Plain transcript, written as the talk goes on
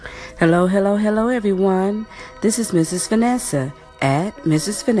Hello, hello, hello, everyone. This is Mrs. Vanessa at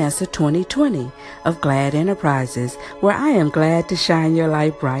Mrs. Vanessa 2020 of Glad Enterprises, where I am glad to shine your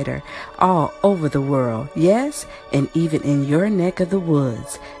light brighter all over the world, yes, and even in your neck of the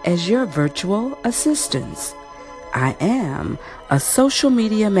woods as your virtual assistants. I am a social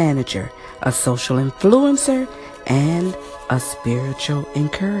media manager, a social influencer, and a spiritual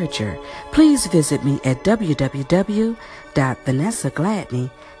encourager. Please visit me at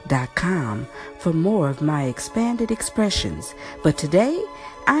www.vanessagladney.com for more of my expanded expressions. But today,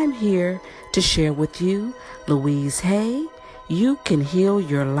 I'm here to share with you Louise Hay, You Can Heal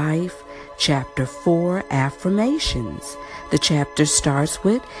Your Life, Chapter 4, Affirmations. The chapter starts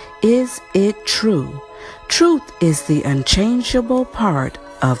with, Is it true? Truth is the unchangeable part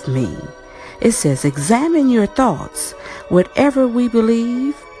of me. It says, examine your thoughts. Whatever we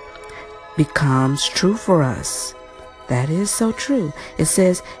believe becomes true for us. That is so true. It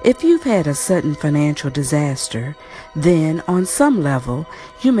says, if you've had a sudden financial disaster, then on some level,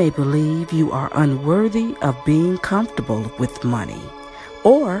 you may believe you are unworthy of being comfortable with money.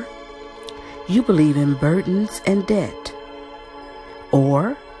 Or you believe in burdens and debt.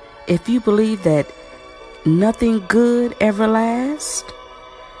 Or if you believe that nothing good ever lasts,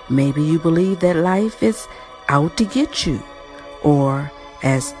 maybe you believe that life is out to get you. Or,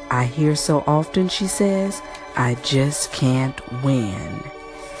 as I hear so often, she says, I just can't win.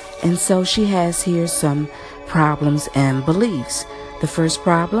 And so she has here some problems and beliefs. The first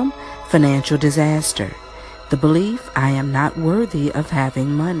problem, financial disaster. The belief, I am not worthy of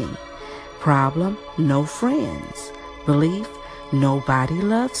having money. Problem, no friends. Belief, nobody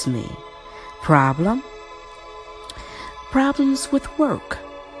loves me. Problems with work.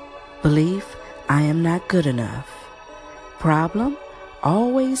 Belief, I am not good enough. Problem,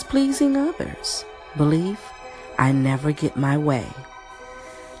 always pleasing others. Belief, I never get my way.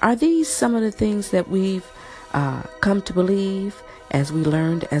 Are these some of the things that we've come to believe as we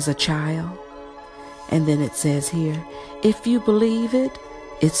learned as a child? And then it says here, if you believe it,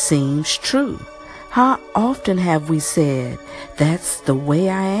 it seems true. How often have we said, that's the way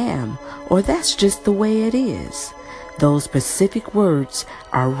I am, or that's just the way it is? Those specific words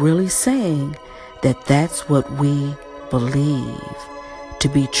are really saying that that's what we believe to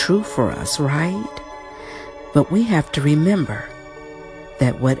be true for us, right? But we have to remember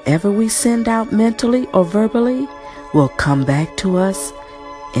that whatever we send out mentally or verbally will come back to us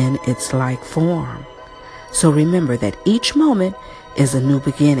in its like form. So remember that each moment is a new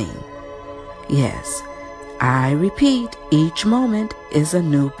beginning. Yes, I repeat, each moment is a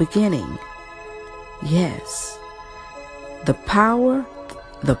new beginning. Yes. The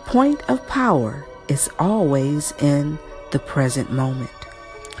point of power is always in the present moment.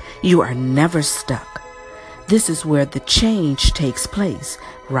 You are never stuck. This is where the change takes place,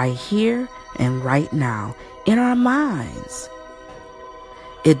 right here and right now, in our minds.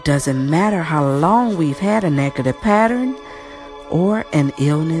 It doesn't matter how long we've had a negative pattern, or an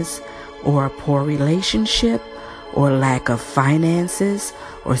illness, or a poor relationship, or lack of finances,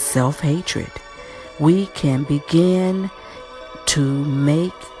 or self-hatred. We can begin to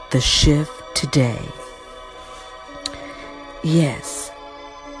make the shift today. Yes.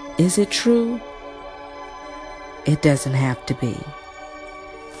 Is it true? It doesn't have to be.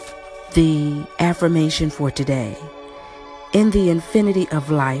 The affirmation for today. In the infinity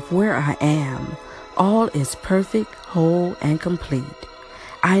of life where I am, all is perfect, whole, and complete.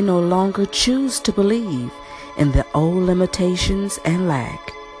 I no longer choose to believe in the old limitations and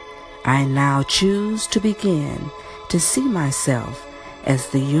lack. I now choose to begin to see myself as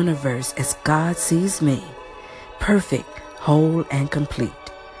the universe as God sees me, perfect, whole, and complete.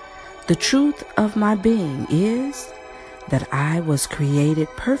 The truth of my being is that I was created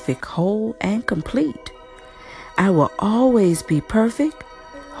perfect, whole, and complete. I will always be perfect,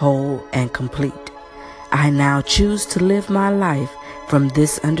 whole, and complete. I now choose to live my life from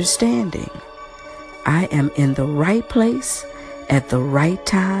this understanding. I am in the right place at the right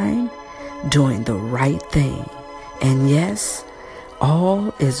time, doing the right thing. And yes,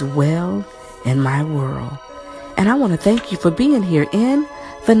 all is well in my world. And I want to thank you for being here in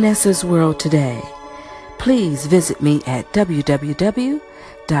Vanessa's World today. Please visit me at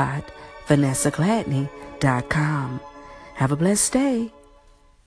www.vanessagladney.com. Have a blessed day.